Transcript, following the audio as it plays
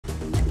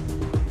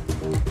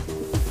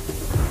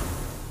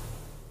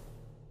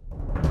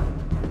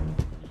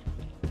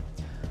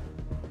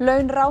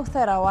Laun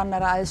ráðherra og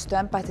annarra æðstu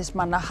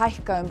embættismanna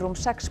hækka rúm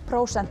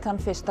 6% þann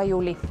 1.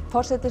 júlí.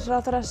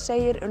 Forsætisráðherra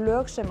segir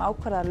lög sem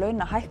ákvarða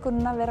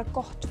launahækkunina vera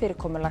gott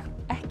fyrirkomulag.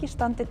 Ekki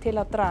standi til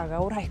að draga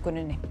úr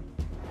hækkuninni.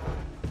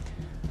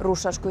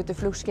 Rússar skutu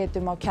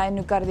flugskeytum á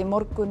Kænugarði í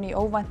morgun í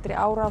óvæntri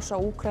árás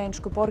á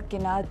úkraínsku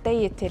borgina að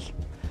degi til.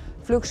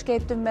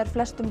 Flugskeytum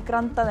flestum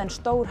grandað en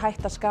stór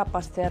hætta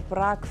skapast þegar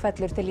brak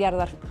fellur til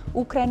jarðar.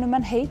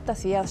 Úkraínumenn heita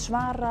því að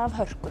svara af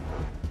hörku.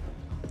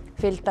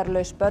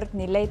 Fylgdarlaus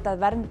börn í leit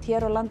að vernd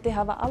hér á landi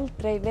hafa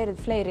aldrei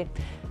verið fleiri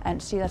en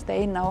síðasta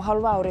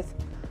 1,5 árið.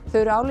 Þau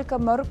eru álíka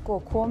mörg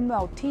og komu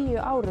á 10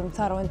 árum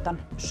þar á undan.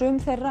 Sum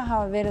þeirra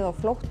hafa verið á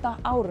flótta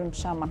árum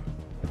saman.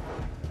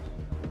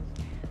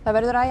 Það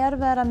verður æ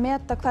erfiðara að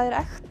meta hvað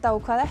ekta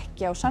og hvað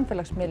ekki á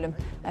samfélagsmiðlum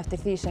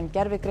eftir því sem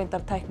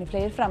gervigreindartækni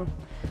fleygir fram.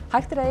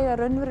 Hægt að eiga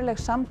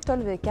raunveruleg samtöl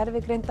við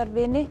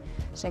gervigreindarvini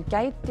sem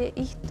gæti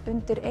ýtt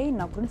undir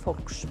einangrun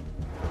fólks.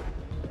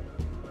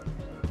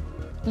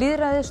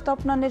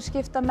 Lýðræðisstofnanir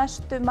skipta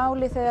mestu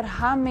máli þegar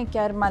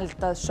hamingja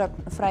mæld að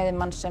sögn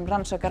fræðimanns sem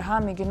rannsakar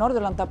hamingju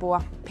Norðurlandabúa.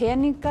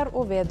 Peningar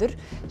og veður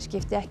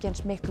skipti ekki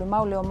eins miklu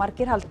máli og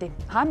margir haldi.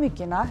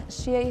 Hamingjuna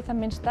sé í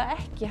það minnsta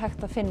ekki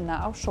hægt að finna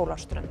á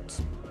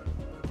sólarströnd.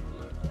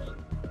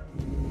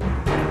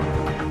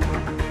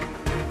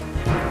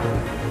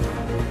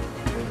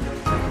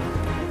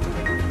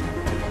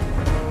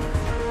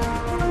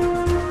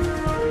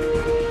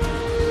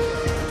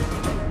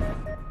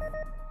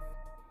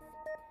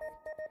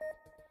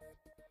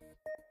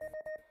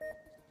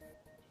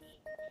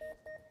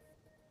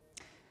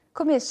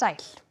 Komið sæl.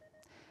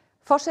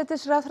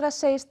 Forsætisráðherra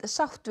segist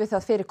sátt við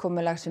það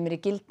fyrirkomulag sem í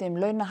gildi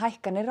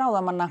launahækkanir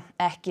ráðamanna.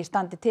 Ekki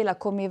standi til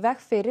að koma í veg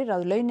fyrir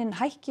að launin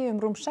hækki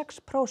rúm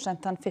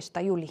 6% þann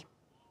 1. júlí.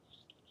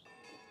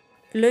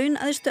 Laun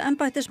æðstu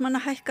embættismanna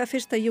hækka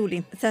 1.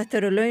 júlí. Þetta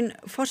eru laun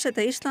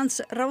forseta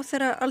Íslands,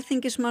 ráðherra,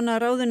 alþingismanna,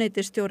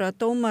 ráðuneytisstjóra,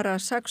 dómara,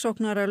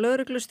 saksóknara,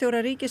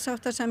 lögreglustjóra,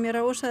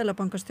 ríkissáttasemjara og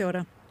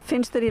seðlabankastjóra.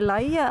 Finnst þér í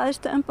lagi að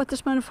æðstu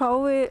embættismenn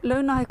fái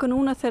launahækkun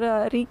núna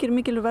þegar ríkir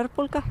mikil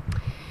verðbólga?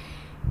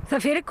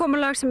 Það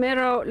fyrirkomulag sem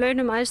á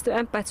launum æðstu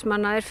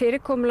embættismanna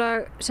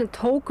fyrirkomulag sem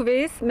tók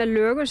við með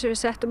lögum sem við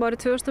settum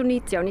árið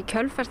 2019 í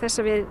kjölfar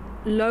þess að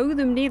við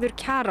lögðum niður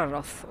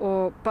kjararáð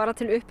og bara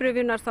til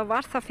upprifjunar þá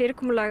var það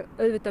fyrirkomulag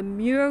auðvitað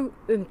mjög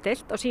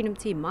umdeilt á sínum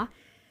tíma.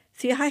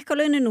 Því hækka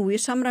launin nú í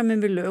samræmi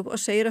við lög og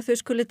segir að þau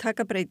skuli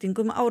taka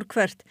breytingum ár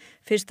hvert.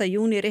 1.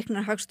 júní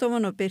reiknar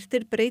Hagstofan og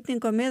birtir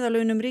breytingu á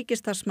meðalaunum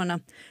ríkisstarfsmanna.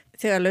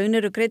 Þegar laun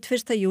eru greidd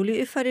 1. júlí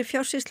uppfærir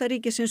Fjársýsla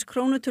ríkisins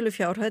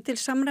krónutölufjárhæð til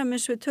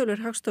samræmis við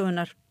tölur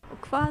Hagstofunar.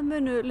 Hvað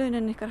munu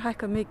launin ykkar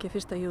hækka mikið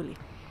 1. júlí?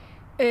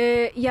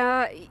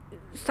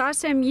 Það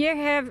sem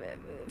ég hef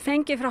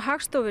fengið frá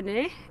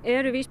Hagstofunni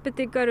eru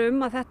vísbendingar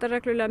að þetta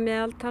reglulega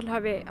meðaltal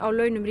hafi á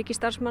launum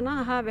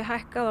ríkisstarfsmanna hafi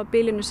hækkað á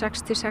bilinu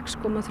 6 til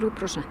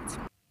 6,3%.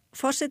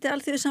 Forseti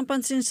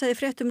Alþýðusambandsins sagði í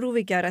Fréttum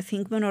RÚV í gær að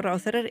þingmenn og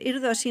ráðherrar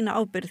yrðu að sýna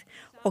ábyrgð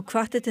og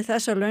hvatti til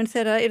þess að laun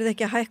þeirra yrðu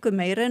ekki að hækku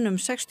meira en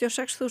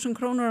 66.000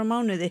 krónur á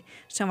mánuði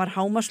sem var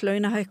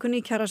hámarkslaunahækkun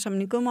í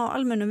kjarasamningum á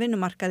almennum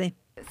vinnumarkaði.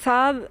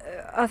 Það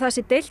að það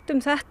sé deilt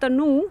þetta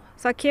nú,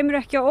 það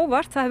kemur ekki á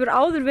óvart. Það hefur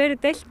áður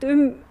verið deilt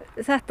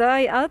þetta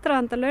í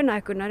aðdraganda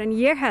launahækkunar en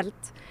ég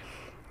held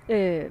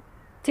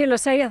til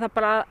að segja það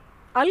bara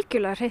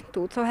algjörlega hreint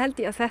út, þá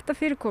held ég að þetta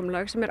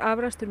fyrirkomulag sem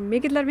afrakstur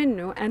mikillar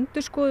vinnu og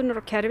endurskoðunar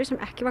á kerfi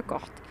sem ekki var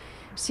gott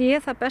sé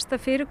það besta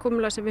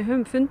fyrirkomulag sem við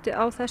höfum fundið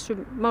á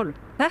þessum málum.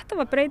 Þetta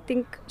var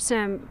breyting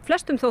sem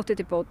flestum þótti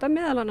til bóta,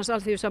 meðal annars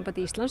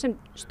Alþýðusambandi Íslands sem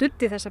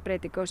studdi þessa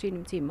breytingu á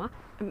sínum tíma.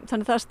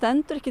 Þannig það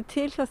stendur ekki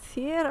til hjá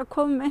þér að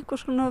koma með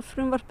einhvers konar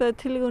frumvarp eða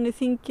tillögu í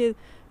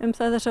þingið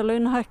það þessar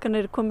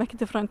launahækkanir kom ekki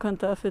til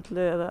framkvæmda að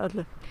fullu eða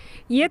öllu?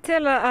 Ég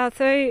tel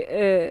að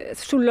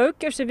sú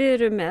löggjöf sem við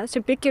erum með,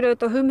 sem byggir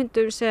auðvitað á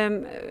hugmyndum sem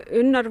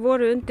unnar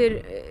voru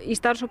í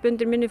starfshópi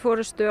undir minni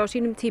forystu á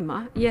sínum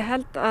tíma, ég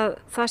held að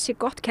það sé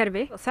gott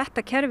kerfi og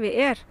þetta kerfi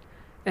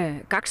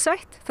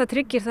gagnsætt. Það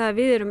tryggir það að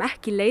við erum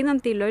ekki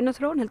leiðandi í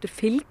launaþróun, heldur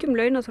fylgjum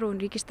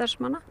launaþróun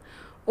ríkisstarfsmanna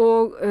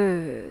og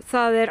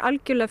það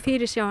algjörlega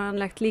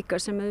fyrirsjáanlegt líka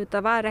sem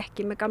auðvitað var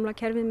ekki með gamla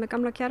kerfið með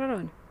gamla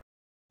kjararáðinu.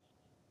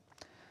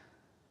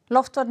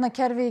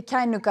 Loftvarnakerfi í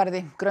Kænugarði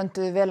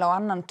grönduðu vel á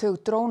annan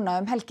tug dróna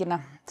helgina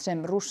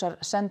sem Rússar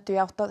sendu í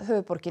átt að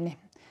höfuðborginni.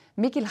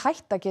 Mikil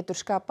hætta getur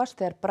skapast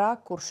þegar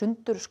brak úr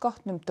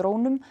sundurskotnum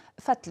drónum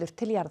fellur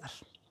til jarðar.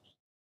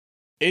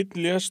 1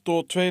 lést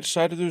og 2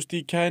 særðust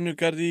í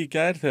Kænugarði í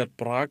gær þegar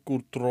brak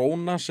úr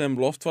dróna sem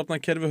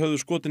loftvarnakerfi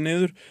höfðu skotið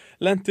niður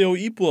lenti á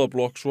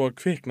íbúðablokk svo að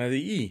kviknaði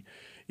í.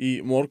 Í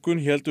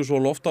morgun héldu svo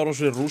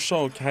loftárásir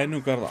Rússa og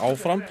Kænugarð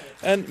áfram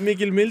en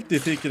mikil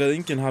mildi þykir að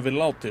enginn hafi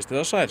látist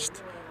eða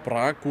særst.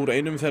 Brak úr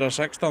einum þeirra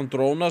 16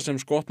 dróna sem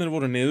skotnir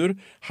voru niður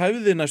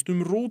hæfði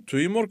næstum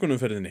rútu í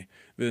morgunumferðinni.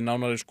 Við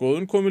nánari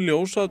skoðun komi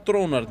ljós að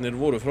drónarnir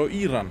voru frá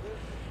Íran.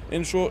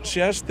 Eins og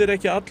sést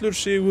ekki allur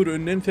sigur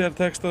unnin þegar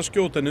tekst að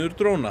skjóta niður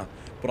dróna.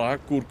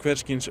 Brak úr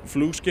hverskins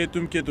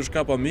flugskeytum getur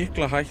skapað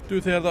mikla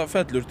hættu þegar það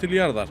fellur til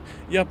jarðar,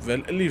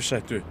 jafnvel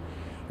lífshættu.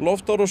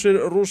 Loftárásir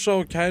Rússa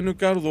á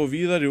Kænugarð og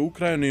víðar í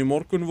Úkraínu í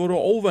morgun voru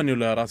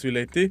óvenjulegar að því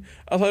leyti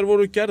að þær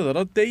voru gerðar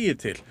að degi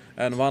til,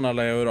 en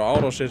vanalega eru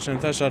árásir sem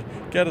þessar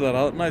gerðar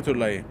að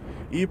næturlagi.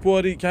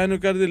 Íbúar í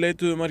Kænugarði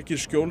leituðu margir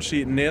skjóls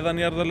í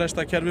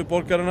neðanjarðarlestakerfi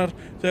borgarinnar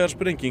þegar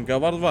sprenginga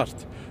varð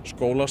vart.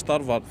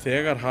 Skólastarf var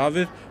þegar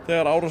hafið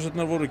þegar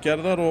árásirnar voru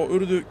gerðar og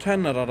urðu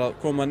kennarar að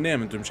koma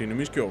nemendum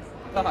sínum í skjól.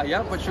 Я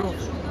почув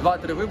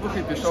 2-3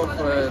 вибухи, пішов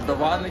до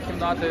ванної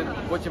кімнати,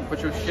 потім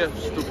почув ще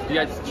штук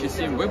 5 чи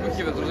 7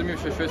 вибухів, зрозумів,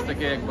 що щось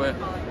таке якби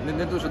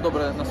не дуже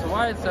добре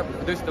насувається,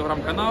 подивився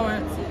телеграм-канали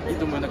і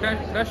думаю,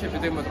 краще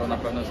піти в метро,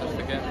 напевно, все ж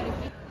таки.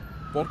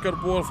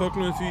 Borgarbúar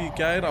fögnuðu því í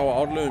gær á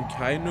árlegum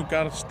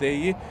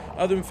Kænugarðsdegi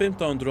að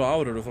 1500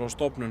 ár eru frá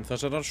stofnun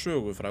þessarar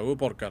sögufrægu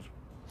borgar.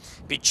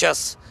 Під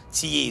час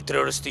цієї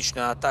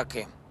терористичної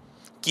атаки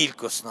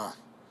кількісно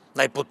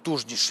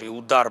найпотужніший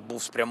удар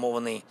був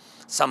спрямований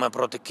саме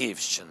проти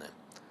Київщини.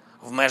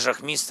 В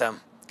межах міста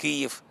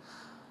Київ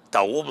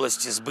та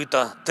області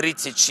збито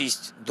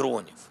 36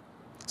 дронів.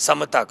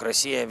 Саме так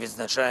Росія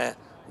відзначає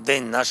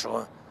День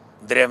нашого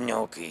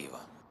древнього Києва.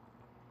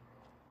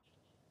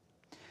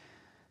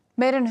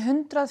 Meir en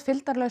 100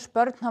 fylgdarlaus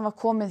börn hafa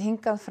komið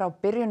hingað frá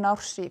byrjun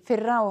árs í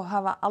fyrra og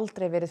hafa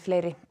aldrei verið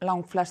fleiri.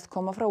 Langflest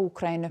koma frá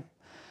Úkraínu.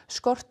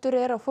 Skortur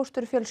á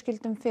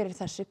fósturfjölskyldum fyrir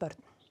þessi börn.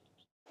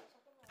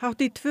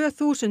 Hátt í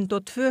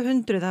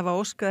 2200 hafa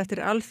óskað eftir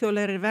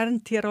alþjóðlegri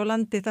vernd hér á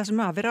landi það sem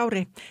af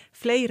ári.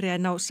 Fleiri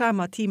en á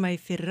sama tíma í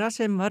fyrra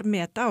sem var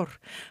metár.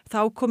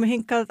 Þá komu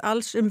hingað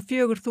alls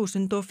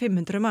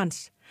 4500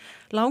 manns.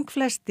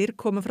 Langflestir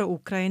komu frá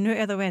Úkraínu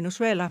eða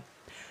Venesúela.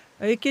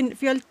 Aukinn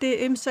fjöldi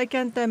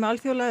umsækjenda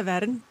alþjóðlega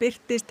vernd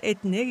birtist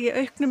einnig í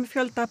auknum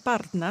fjölda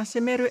barna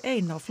sem eru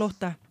ein á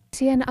flótta.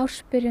 Síðan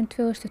ársbyrjun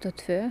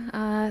 2022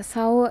 að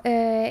þá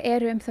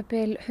eru það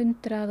bil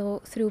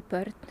 103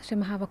 börn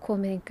sem hafa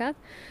komið hingað.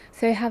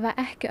 Þau hafa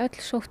ekki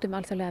öll sótt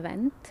alþjóðlega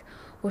vernd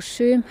og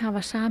sum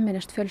hafa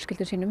sameinast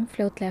fjölskyldum sínum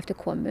fljótlega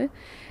eftir komu,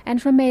 en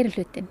svo meiri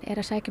hlutin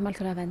að sækja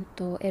alþjóðlega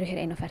vernd og eru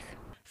hér ein á ferð.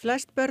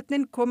 Flest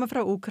börnin koma frá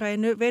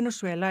Úkraínu,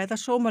 Venesúela eða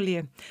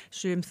Sómalíu.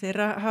 Sum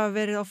þeirra hafa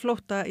verið á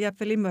flótta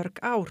jafnvel í mörg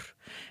ár.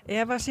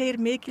 Eva segir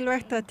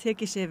mikilvægt að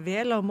teki sig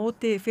vel á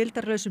móti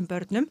fylgdarlausum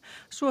börnum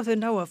svo þau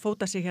ná að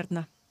fóta sig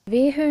hérna.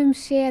 Við höfum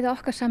séð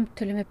okkar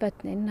samtölu með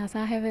börnin að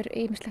það hefur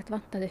ýmislegt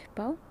vantað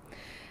upp á.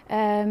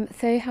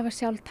 Þau hafa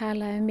sjálf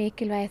talað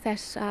mikilvægi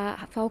þess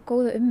að fá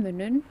góða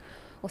umönnun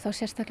og þá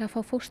sérstaklega að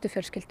fá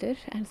fósturfjölskyldur,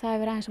 en það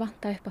hefur aðeins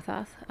vantað upp á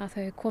það að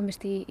þau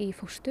komist í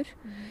fóstur.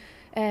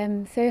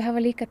 Þau hafa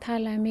líka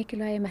talað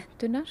mikilvægi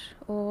menntunar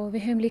og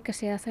við höfum líka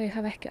séð að þau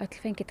hafa ekki öll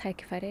fengið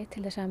tækifæri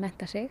til þess að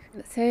mennta sig.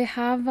 Þau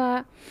hafa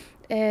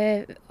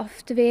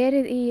oft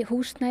verið í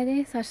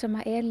húsnæði þar sem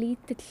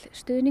lítill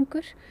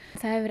stuðningur.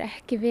 Það hefur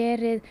ekki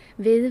verið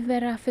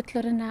viðvera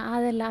fullorðinna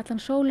aðila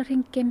allan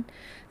sólarhringinn.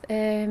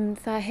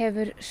 Það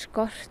hefur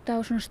skort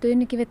á svona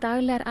stuðningi við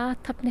daglegar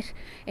athafnir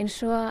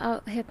eins og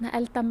að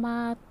elda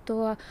mat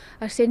og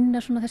að sinna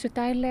svona þessu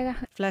daglega.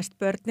 Flest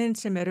börnin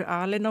sem eru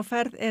alin á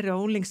ferð eru á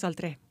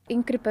unglingsaldri.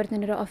 Yngri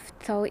börnin eru oft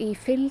þá í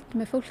fylgd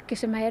með fólki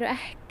sem eru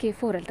ekki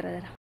foreldrar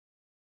þeirra.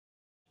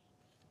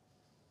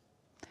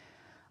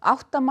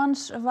 8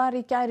 manns var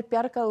í gær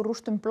bjargað úr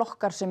rústum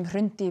blokkar sem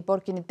hrundi í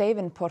borginni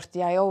Davenport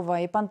í Iowa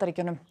í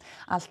Bandaríkjunum.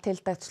 Allt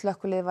tiltækt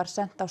slökkvilið var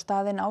sent á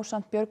staðinn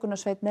ásamt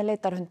björgunarsveit með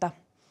leitarhunda.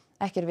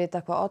 Ekki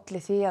vitað hvað olli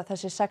því að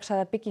þessi 6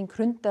 hæða bygging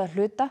hrundi að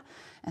hluta,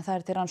 en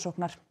það til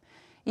rannsóknar.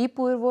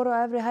 Íbúðir voru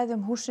á efri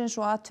hæðum hússins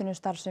og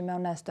atvinnustarfsemi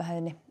á neðstu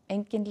hæðinni.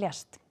 Enginn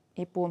lést.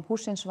 Íbúum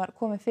hússins var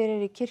komið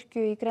fyrir í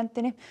kirkju í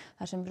grendinni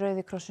þar sem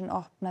Rauði krossinn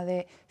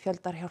opnaði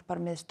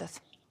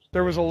fjöldarhjálparmiðstöð.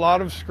 There was a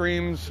lot of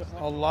screams,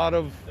 a lot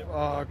of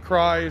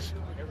cries,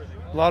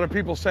 a lot of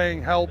people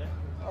saying help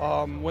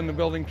when the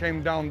building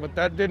came down, but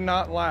that did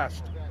not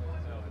last.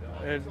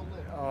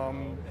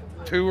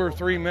 2 or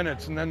 3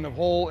 minutes and then the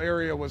whole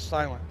area was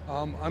silent.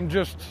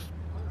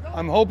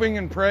 I'm hoping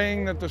and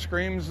praying that the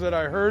screams that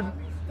I heard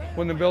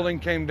when the building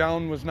came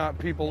down was not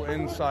people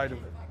inside of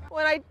it.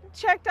 When I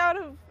checked out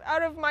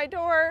of my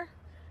door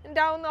and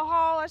down the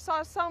hall, I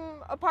saw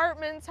some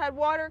apartments had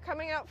water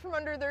coming out from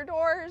under their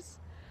doors.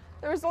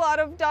 There was a lot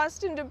of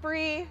dust and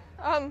debris.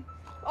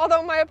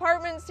 Although my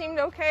apartment seemed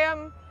okay,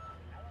 I'm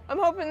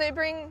hoping they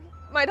bring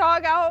my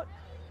dog out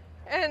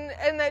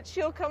and that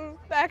she'll come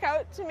back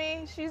out to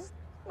me. She's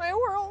my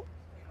world.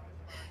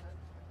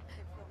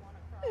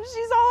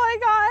 She's all I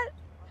got.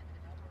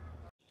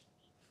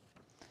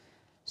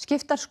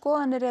 Skiptar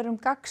skoðanir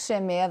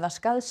gagnsemi eða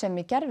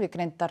skaðsemi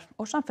gervigreindar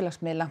og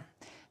samfélagsmiðla.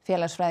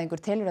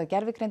 Félagsfræðingur telur að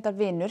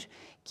gervigreindarvinur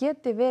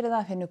geti verið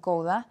af hinu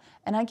góða,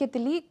 en hann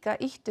geti líka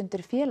ýtt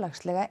undir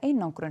félagslega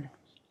einangrun.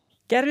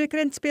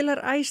 Gervigreind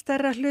spilar æ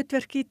stærra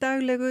hlutverk í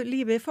daglegu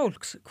lífi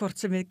fólks, hvort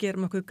sem við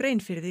gerum okkur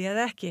grein fyrir því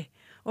eða ekki,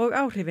 og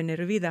áhrifin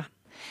eru víða.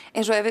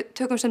 Eins og ef við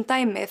tökum sem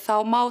dæmi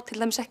þá má til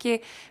dæmis ekki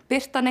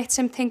birta neitt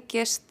sem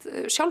tengist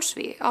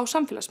sjálfsvígi á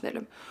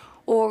samfélagsmiðlum.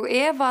 Og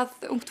ef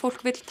að ungt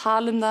fólk vill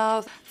tala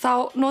það, þá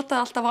nota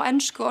það alltaf á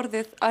ensku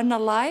orðið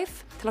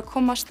unalive til að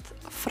komast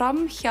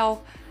fram hjá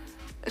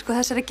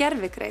þessari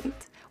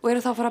gervigreind og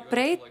eru þá að fara að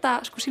breyta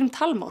sínum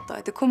talmáta.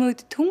 Þetta er komið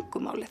út í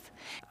tungumálið.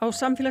 Á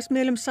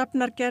samfélagsmiðlum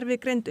safnar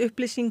gervigreind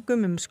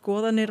upplýsingum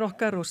skoðanir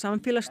okkar og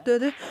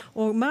samfélagsstöðu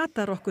og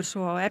matar okkur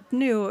svo á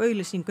efni og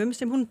auglýsingum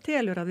sem hún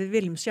telur að við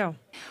viljum sjá.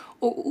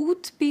 Og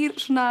útbýr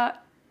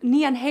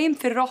nýjan heim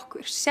fyrir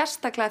okkur,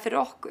 sérstaklega fyrir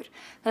okkur.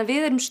 Þannig að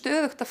við erum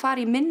stöðugt að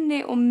fara í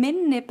minni og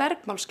minni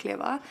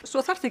bergmálsklefa.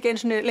 Svo þarf ekki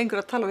einu sinni lengur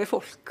að tala við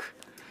fólk.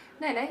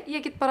 Nei, ég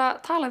get bara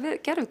að tala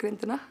við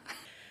gervigreindina.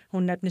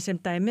 Hún nefnir sem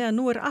dæmi að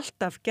nú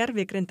alltaf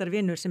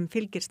gervigreindarvinur sem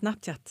fylgir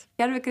Snapchat.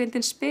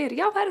 Gervigreindin spyr,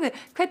 já herðu,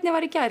 hvernig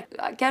var í gær?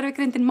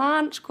 Gervigreindin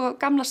man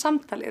gamla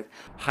samtalið.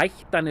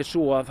 Hættan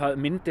svo að það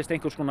myndist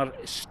einhvers konar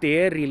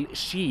steril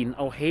sýn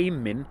á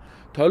heiminn.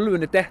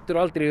 Tölvunni dettur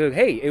aldrei í hug,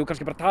 eigum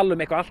kannski bara að tala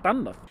eitthvað allt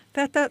annað.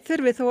 Þetta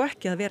þurfi þó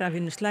ekki að vera af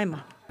hinu slæma.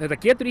 Þetta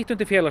getur ýtt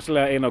undir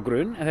félagslega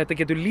einangrun, en þetta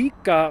getur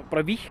líka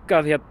bara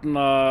víkkað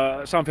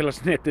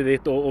samfélagsnetið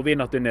þitt og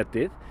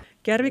vináttunettið.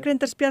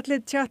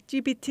 Gervigreindarspjallið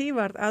ChatGPT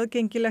varð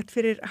aðgengilegt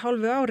fyrir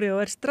hálfu ári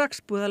og strax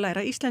búið að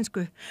læra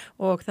íslensku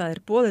og það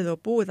boðið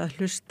og búið að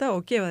hlusta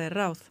og gefa þér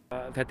ráð.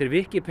 Þetta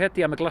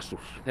Wikipedia með glassúr.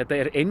 Þetta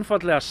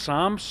einfaldlega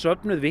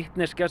samsöfnuð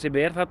vitneskja sem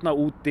þarna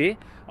úti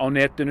á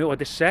netinu og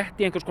þetta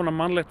sett í einhvers konar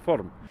mannlegt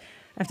form.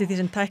 Eftir því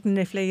sem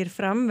tækninni fleygir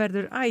fram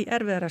verður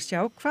erfiðar að sjá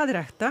hvað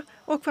ekta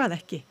og hvað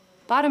ekki.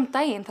 Bara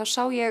daginn þá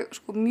sá ég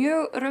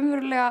mjög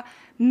raunverulega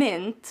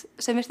mynd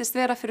sem virtist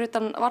vera fyrir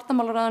utan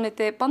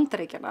varnarmálaráðuneyti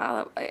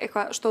Bandaríkjanna,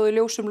 eitthvað stóðu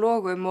ljósum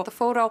logum og það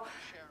fór á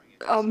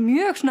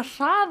mjög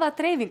hraða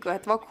dreifingu.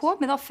 Þetta var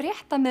komið á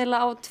fréttamiðla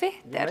á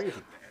Twitter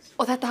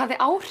og þetta hafði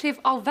áhrif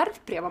á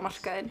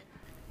verðbréfamarkaðinn.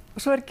 Og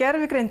svo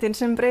gervigreindin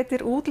sem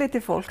breytir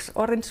útliti fólks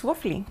orðin svo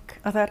flink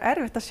að það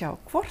erfitt að sjá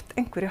hvort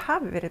einhverju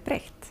hafi verið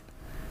breytt.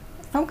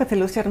 Þangað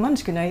til þú sér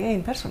manneskjuna í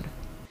eigin persónu.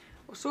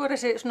 Og svo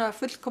þessi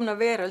fullkomna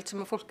veröld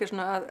sem fólk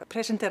að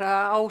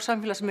presentera á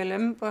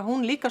samfélagsmiðlum og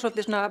hún líka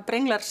svolítið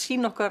brenglar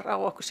sín okkar á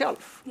okkur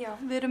sjálf. Já,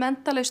 við erum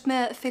endalaust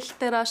með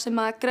filtera sem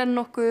að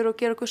grenna okkur og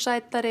gera okkur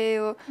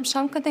sætari og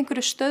samkvæmt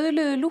einhverju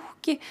stöðluðu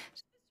lúkki.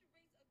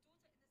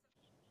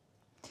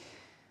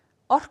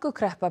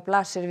 Orkukreppa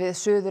blasir við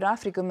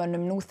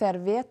Suður-Afríkumönnum nú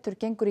þegar vetur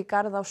gengur í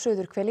garð á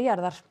suðurhveli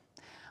jarðar.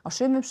 Á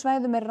sumum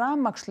svæðum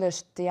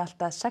rafmagnslaust í allt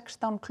að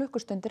 16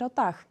 klukkustundir á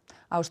dag.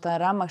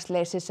 Ástæða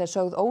rafmagnsleysis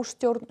sögð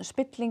óstjórn,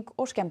 spilling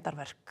og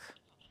skemmdarverk.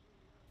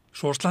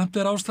 Svo slæmt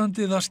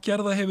ástandið að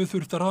skerða hefur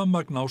þurft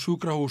rafmagn á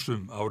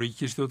sjúkrahúsum. Á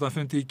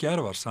ríkisstjórnarfundi í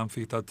gær var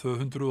samþykkt að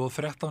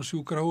 213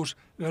 sjúkrahús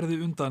verði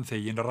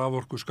undanþegin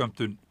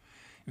raforkuskömmtun.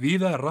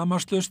 Víða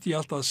rafmagnslaust í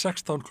allt að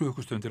 16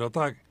 klukkustundir á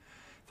dag.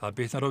 Það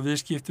bitnar á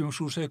viðskiptum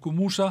Suseku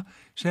Musa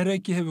sem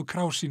rekið hefur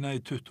krá sína í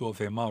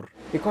 25 ár.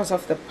 Because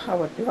of the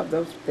power, you have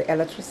the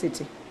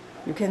electricity.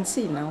 You can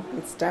see now,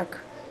 it's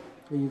dark.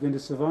 Are you going to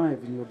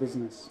survive in your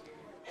business?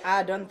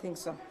 I don't think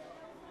so.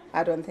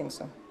 I don't think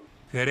so.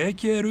 Þegar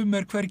ekki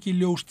hvergi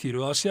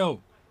ljóstýru að sjá.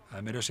 Það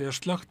er meira að segja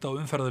slökkt á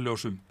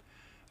umferðarljósum.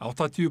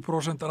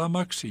 80%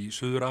 rafmagns í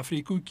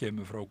Suður-Afríku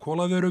kemur frá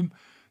kolaverum.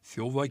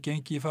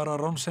 Þjófagengi fara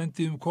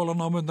ránsendi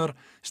kolanámunnar,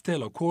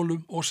 stela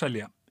kolum og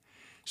selja.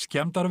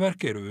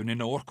 Skemmdarverk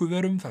unnin á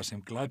orkuverum þar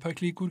sem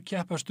glæpaklíkur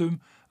keppast að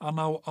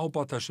ná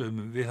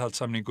ábatasömum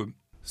viðhaldssamningum.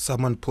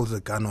 Someone pulled a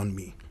gun on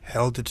me,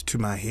 held it to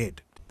my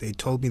head. They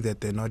told me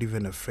that they're not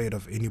even afraid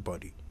of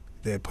anybody.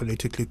 They're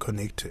politically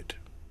connected.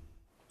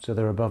 So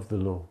they're above the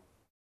law?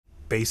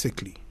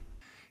 Basically.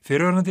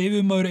 Fyrrverandi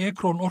yfirmaður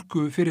Ekron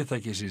orku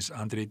fyrirtækisins,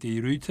 Andri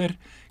D. Ruyter,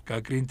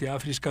 gagnrýndi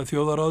afríska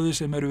þjóðaráði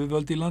sem við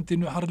völd í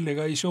landinu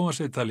harðlega í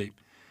sjónvarpsviðtali.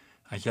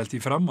 Hann hélt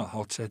í fram að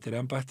háttsettir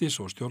embættis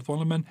og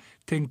stjórnmálamenn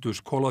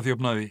tengdust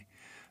kolaþjófnaði.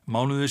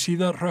 Mánuði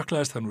síðar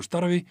hrökklaðist hann úr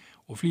starfi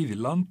og flýði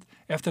land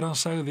eftir hann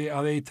sagði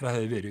að eitra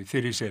hefði verið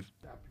fyrir sér.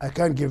 I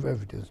can't give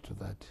evidence to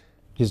that.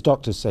 His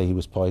doctors say he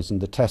was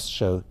poisoned. The tests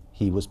show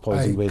he was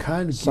poisoned with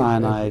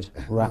cyanide,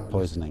 rat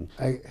poisoning.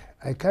 I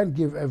can't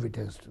give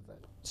evidence to that.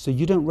 So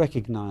you don't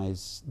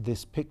recognize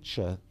this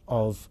picture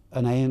of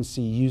an ANC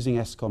using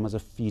Eskom as a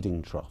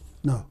feeding trough?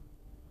 No,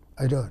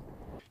 I don't.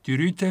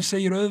 Ruyter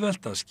segir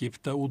auðvelt að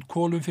skipta út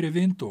kolum fyrir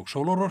vind og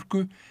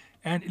sólarorku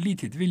en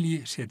lítill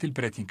vilji sé til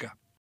breytinga.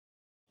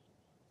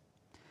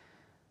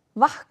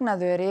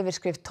 Vaknaðu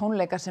yfirskrift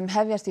tónleika sem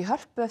hefjast í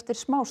Hörpu eftir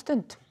smá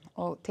stund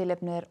og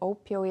tilefnið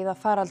ópíóíða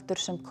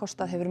faraldur sem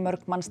kostað hefur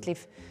mörg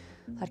mannslíf.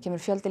 Þar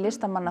kemur fjöldi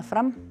listamanna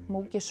fram,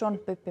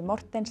 Múkisson, Bubbi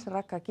Mortens,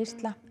 Ragga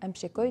Gísla,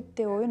 MC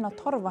Gauti og Unna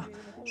Torfa,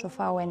 svo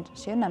fáein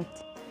séu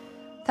nefnd.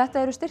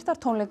 Þetta eru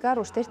styrktartónleikar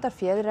og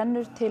styrktarféð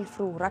rennur til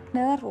frú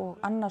Ragnheiðar og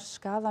annars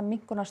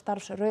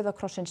skaðaminnkunarstarfs Rauða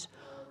krossins.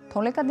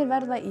 Tónleikarnir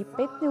verða í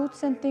beinni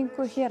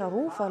útsendingu hér á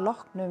RÚV að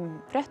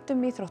loknum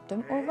fréttum,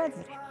 íþróttum og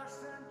veðri.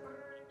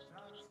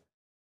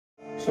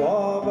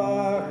 Svo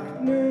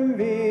vöknum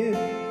við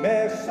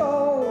með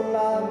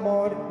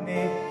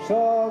sólarmorgni,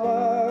 svo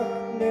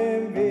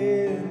vöknum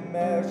við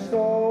með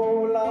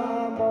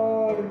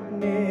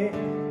sólarmorgni.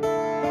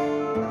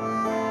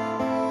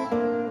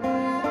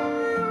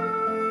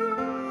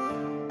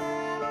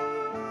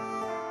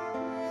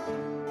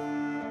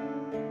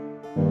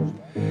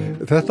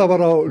 Þetta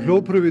var á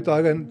hljóðprufu í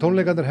dag en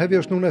tónleikarnir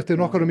hefjast núna eftir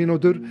nokkra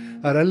mínútur.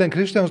 Það Ellen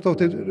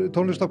Kristjánsdóttir,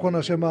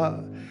 tónlistakona sem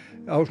á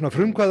svona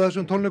frumkvæða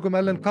þessum tónleikum.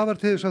 Ellen, hvað var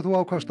til þess að þú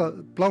ákvast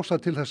að blása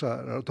til þessa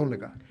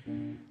tónleika?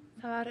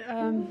 Það var,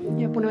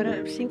 ég hef búin að vera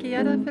að syngja í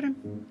jarðarförum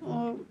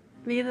og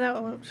víða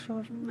og svo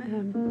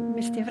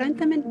misti ég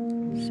frænda minn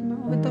sem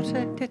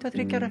overdósaði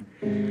 23 ára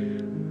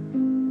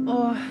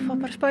og fór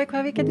bara að spá í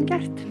hvað við getum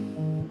gert.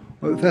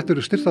 Og þetta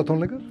eru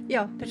styrktartónleikar?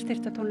 Já, þetta eru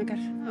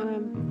styrktartónleikar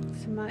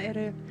sem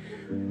eru,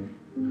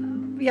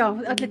 já,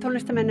 allir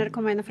tónlistamenn eru að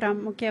koma hérna fram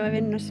og gefa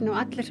vinnuna sína og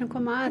allir sem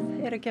koma að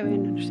eru að gefa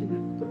vinnuna sína.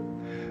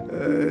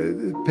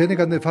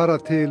 Peningarnir fara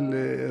til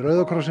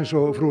Rauða krossins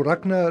og frú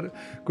Ragnar.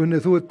 Gunni,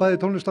 þú ert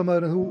bæði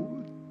tónlistarmaður en þú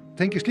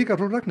tengist líka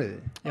frú Ragnari?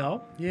 Já,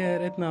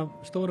 ég einn af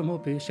stórum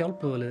hópi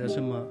sjálfboðaliða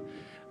sem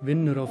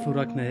vinnur á frú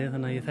Ragnari,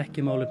 þannig að ég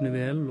þekki málefni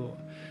vel og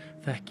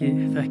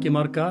þekki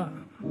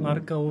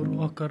marga úr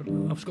okkar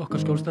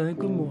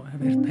skjólstæðingum og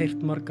hef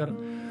heyrt margar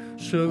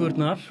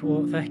sögurnar og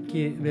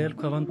þekki vel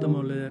hvað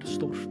vandamálið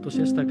stórt og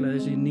sérstaklega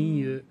þessi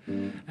nýju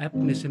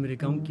efni sem í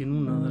gangi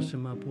núna þar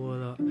sem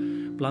búið að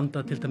blanda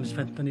til dæmis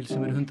fentanýl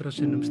sem 100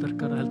 sinnum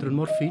sterkara heldur en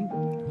morfín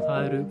og það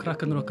eru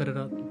krakkarnir okkar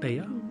að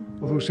deyja.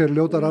 Og þú sér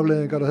ljótar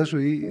afleiðingar af þessu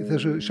í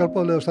þessu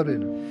sjálfboðaliða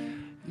starfinu?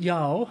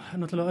 Já,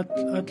 náttúrulega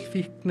öll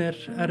fíkn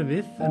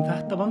erfið en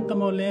þetta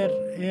vandamál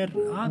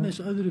aðeins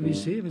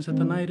öðruvísi,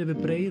 þetta næri við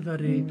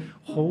breiðari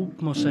hóp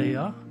má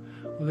segja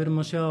og við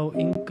erum að sjá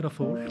yngra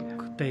fólk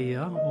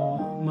deyja og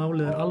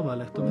málið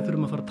alvarlegt og við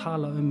þurfum að fara að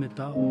tala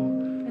þetta og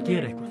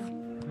gera eitthvað,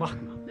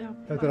 vakna.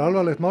 Þetta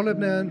alvarlegt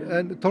málefni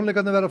en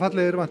tónleikarnir verða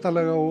fallegir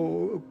væntanlega og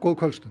góð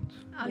kvöldstund.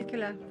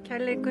 Algjörlega,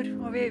 kærleikur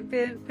og við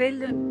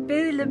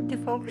biðlum til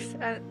fólks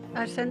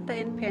að senda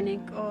inn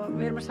pening og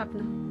við erum að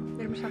safna.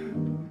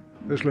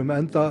 Við slum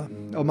enda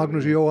á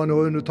Magnúsi Jóhann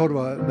og Unnu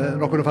Torfa með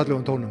nokkurum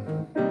fallegum tónum.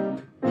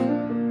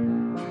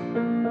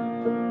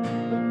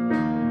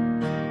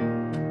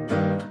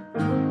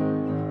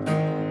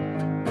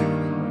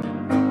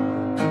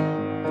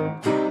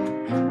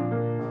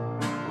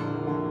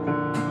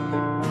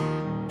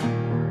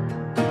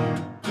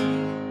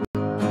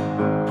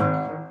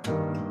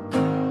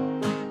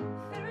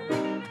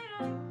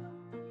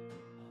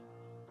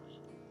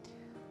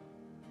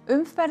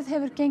 Umferð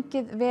hefur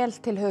gengið vel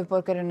til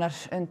höfuðborgarinnar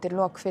undir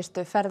lok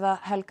fyrstu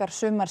ferðahelgar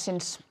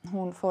sumarsins.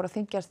 Hún fór að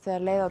þyngjast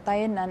þegar leið á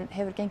daginn en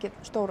hefur gengið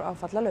stór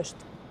áfallalaust.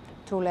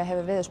 Trúlega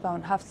hefur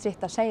veðurspáin haft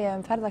sitt að segja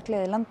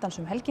ferðagleði landans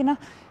helgina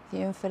því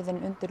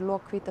umferðin undir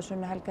lok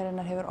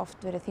hvítasunnuhelgarinnar hefur oft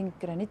verið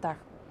þyngri en í dag.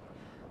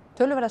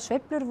 Töluverðar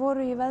sveiflur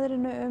voru í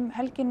veðrinu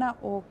helgina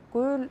og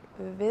gul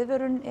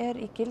viðvörun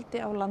í gildi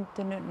á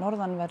landinu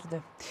norðanverðu.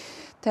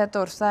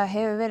 Theodór, það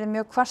hefur verið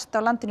mjög hvasst á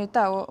landinu í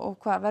dag og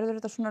hvað verður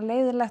þetta svona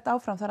leiðinlegt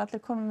áfram? Það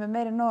allir komið með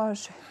meiri nóg af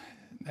þessu.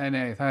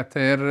 Nei, þetta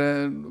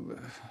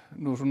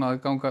nú svona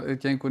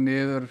gengur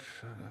niður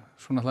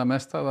svona það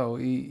mesta þá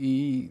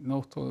í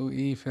nótt og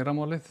í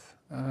fyrramálið.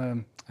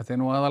 Þetta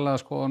nú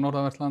aðalega sko á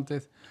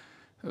norðanverðlandið,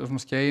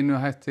 svona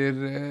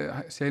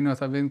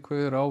skeinuhættar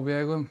vindhviður á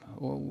vegum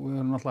og við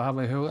verðum alltaf að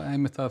hafa í huga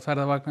einmitt að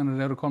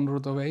ferðavagnarnir eru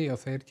komnir út á vegi og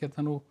þeir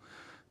geta nú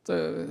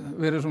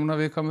verið svona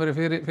viðkvæmari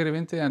fyrir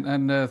vindi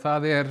en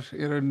það í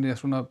rauninni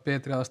svona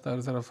betri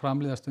aðstæður þegar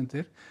framlíða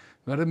stundir.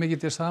 Verður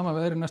mikið til sama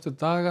veðri næstu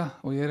daga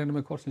og ég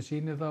með hvort sem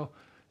sýnir þá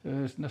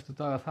næstu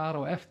daga þar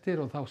á eftir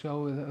og þá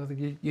sjáum við að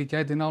ég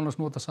gæti nánast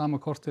nota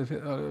sama kortið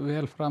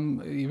vel fram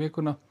í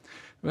vikuna.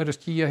 Verður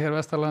skýjað hér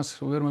vestanlands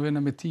og við erum að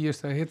vinna með 10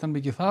 stiga hitann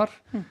mikið þar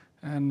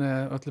en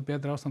öllu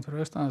betri ástand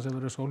fyrir austan þess að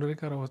verður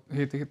sóluríkar og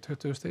hiti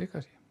 20 stiga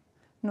kannski.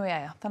 Nú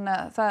jæja,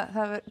 þannig að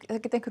það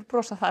geti einhver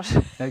brosa þar.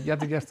 Ég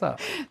geti gert það.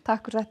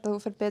 Takk fyrir þetta og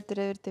þú fer betur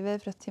yfir til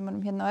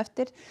veðurfréttatímanum hérna á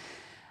eftir.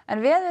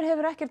 En veður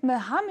hefur ekkert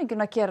með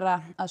hamingjuna að gera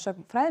að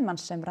sögn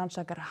fræðimanns sem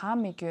rannsakar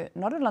hamingju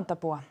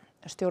Norðurlandabúa.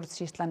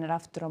 Stjórnsýslan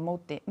aftur á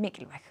móti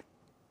mikilvæg.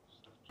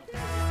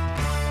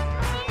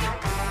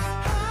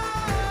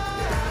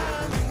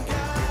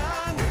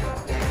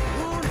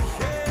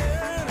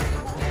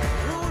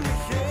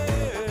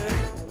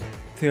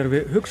 Þegar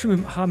við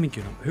hugsum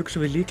hamingjuna,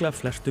 hugsum við líklega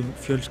flest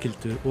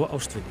fjölskyldu og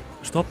ástvini.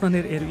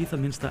 Stofnanir eru í það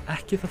minnsta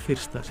ekki það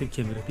fyrsta sem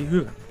kemur upp í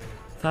hugan.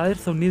 Það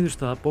þá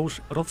niðurstaða Bós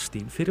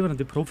Rothstein,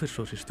 fyrrverandi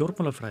prófessors í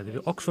stjórnmálafræði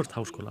við Oxford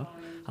Háskóla,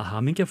 að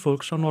hamingja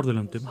fólks á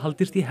Norðurlöndum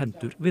haldist í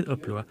hendur við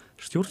öfluga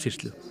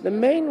stjórnsýslu. The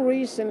main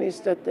reason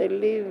is that they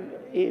live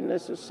in a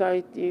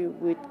society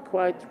with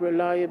quite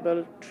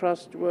reliable,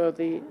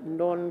 trustworthy,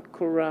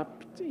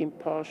 non-corrupt,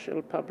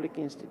 impartial public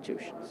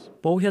institutions.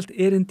 Bó hélt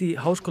erindi í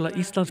Háskóla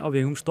Íslands á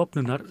vegum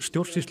stofnunar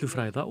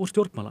stjórnsýslufræða og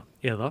stjórnmála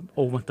eða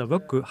óvænta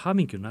vöggu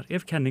hamingjunar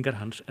ef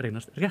kenningar hans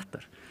reynast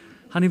réttar.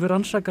 Hann hefur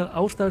rannsakað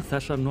ástæður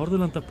þess að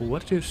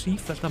Norðurlandabúar séu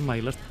sífellt að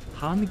mælast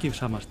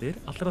hamingjusamastir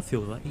allra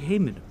þjóða í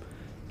heiminum.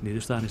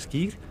 Niðurstaðan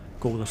skýr,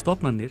 góða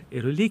stofnanir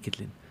eru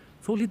lykillinn.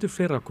 Þó lítur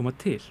fleira að koma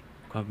til,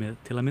 hvað með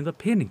til að mynda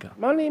peninga.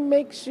 Money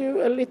makes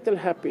you a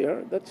little happier,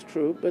 that's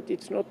true, but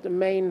it's not the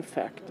main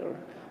factor.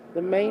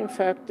 The main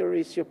factor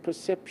is your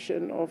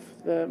perception of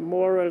the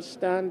moral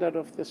standard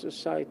of the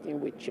society in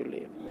which you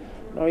live.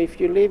 Now, if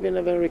you live in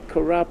a very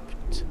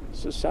corrupt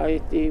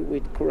society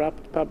with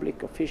corrupt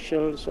public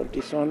officials or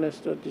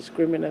dishonest or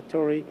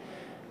discriminatory,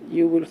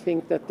 you will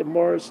think that the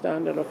moral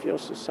standard of your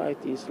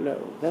society is low.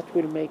 That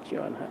will make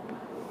you unhappy.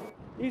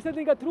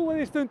 Íslendingar trúa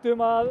því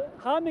stundum að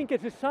hamingja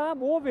sé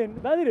samofin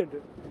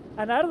veðrinu,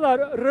 en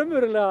það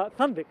raunverulega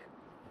þannig?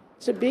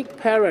 It's a big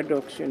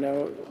paradox, you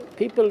know.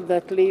 People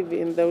that live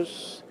in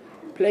those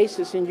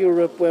places in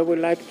Europe where we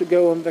like to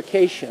go on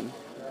vacation,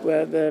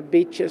 where the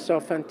beaches are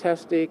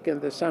fantastic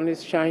and the sun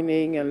is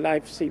shining and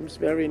life seems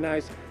very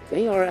nice,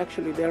 they are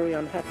actually very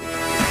unhappy.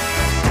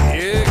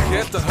 Ég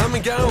hélt að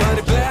hamingja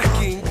væri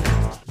blekking.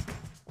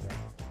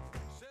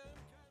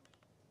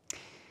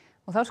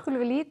 Og þá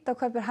skulum við líta á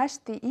hvað ber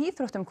hæst í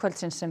íþróttum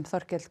kvöldsins sem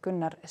Þorkell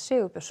Gunnar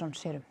Sigurbjörnsson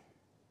sér um.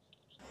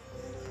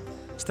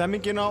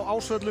 Stemmingin á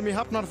Ásvöllum í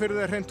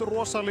Hafnarfirði hreint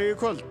rosalegu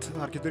kvöld.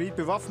 Þar getur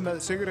IBVF með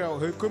sigri á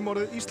Haukum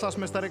orðið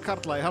Íslandsmeistari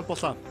karla í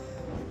handbolta.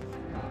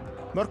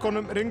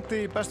 Mörkunum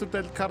rigndi í bestu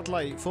deild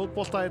karla í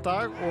fótbolta í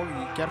dag og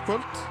í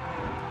gærkvöld.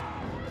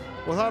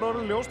 Og það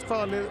orðið ljóst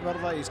hvaða lið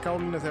verða í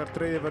skálinni þegar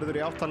dregið verður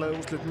í áttalega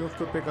úrslit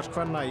mjólkurbikars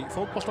kvenna í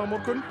fótbolta á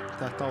morgun.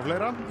 Þetta og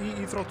fleira í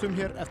íþróttum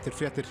hér eftir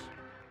fréttir.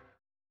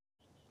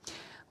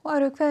 Og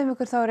áður við kveðjum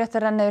ykkur þá rétt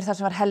að renna yfir það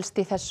sem var helst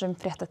í þessum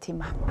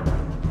fréttatíma.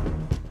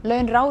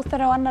 Laun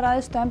ráðherra og annarra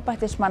æðstu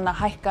embættismanna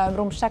hækka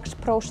rúm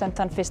 6%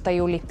 þann 1.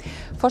 júlí.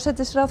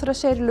 Forsætisráðherra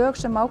segir lög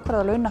sem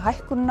ákvarða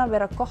launahækkunina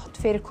vera gott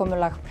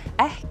fyrirkomulag.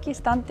 Ekki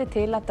standi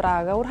til að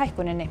draga úr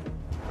hækkuninni.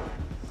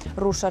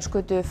 Rússar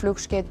skutu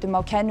flugskeytum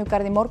á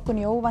Kænugarði í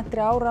morgun í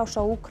óvæntri árás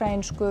á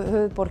úkraínsku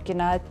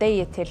höfuðborgina að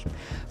degi til.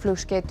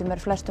 Flugskeytum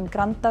flestum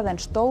grandað en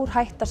stór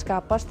hætta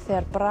skapast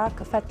þegar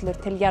brak fellur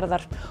til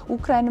jarðar.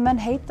 Úkraínumenn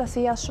heita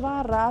því að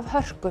svara af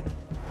hörku.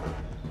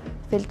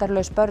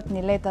 Fylgdarlaus börn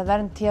í leit að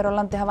vernd hér á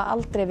landi hafa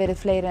aldrei verið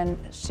fleiri en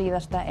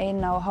síðasta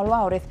 1,5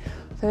 árið.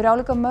 Þau eru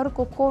álíka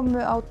mörg og komu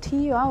á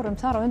 10 árum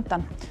þar á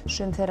undan.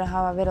 Sum þeirra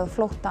hafa verið á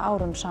flótta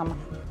árum saman.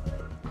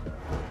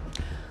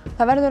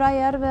 Það verður æ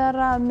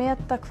erfiðara að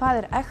meta hvað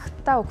er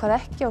ekta og hvað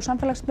ekki á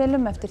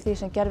samfélagsmiðlum eftir því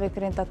sem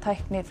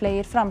gervigreindartækni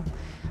fleygir fram.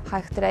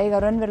 Hægt er að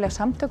eiga raunveruleg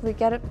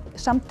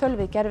samtöl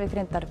við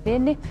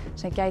gervigreindar-vini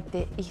sem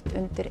gæti ýtt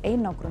undir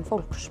einangrun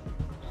fólks.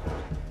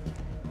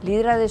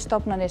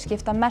 Lýðræðisstofnanir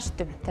skipta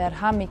mestu þegar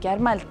hamingja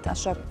er mæld að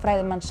sögn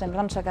fræðimanns sem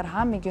rannsakar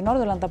hamingju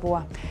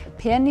Norðurlandabúa.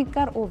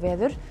 Peningar og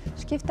veður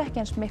skipta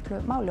ekki eins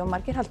miklu máli og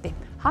margir haldi.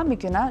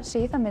 Hamingjuna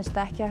sé í það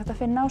minnsta ekki hægt að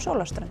finna á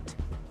sólarströnd.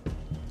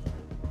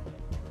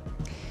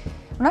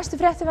 Næstu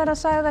fréttir verða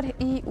sagðar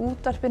í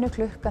útvarpinu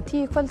klukkan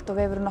 10 í kvöld og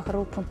vefurinn okkar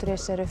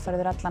RÚV.is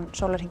uppfærður allan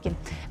sólarhringinn.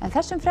 En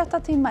þessum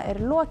fréttatíma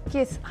er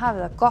lokið,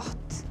 hafið það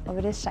gott og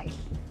verið sæl.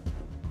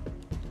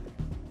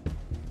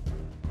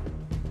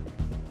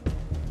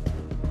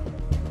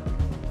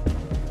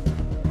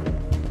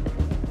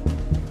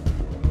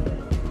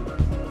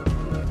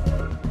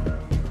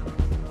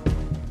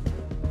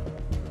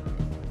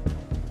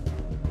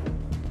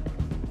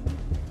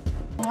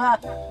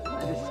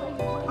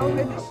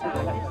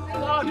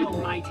 God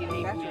almighty,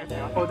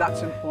 oh,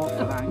 that's an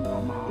awful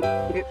angle,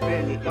 Mark. It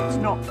really is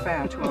not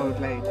fair to old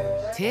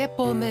ladies.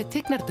 Teboð með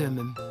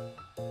tignardömum.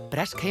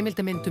 Bresk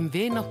heimildamynd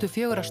vináttu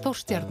 4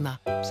 stórstjarna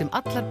sem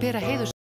allar bera heiðurs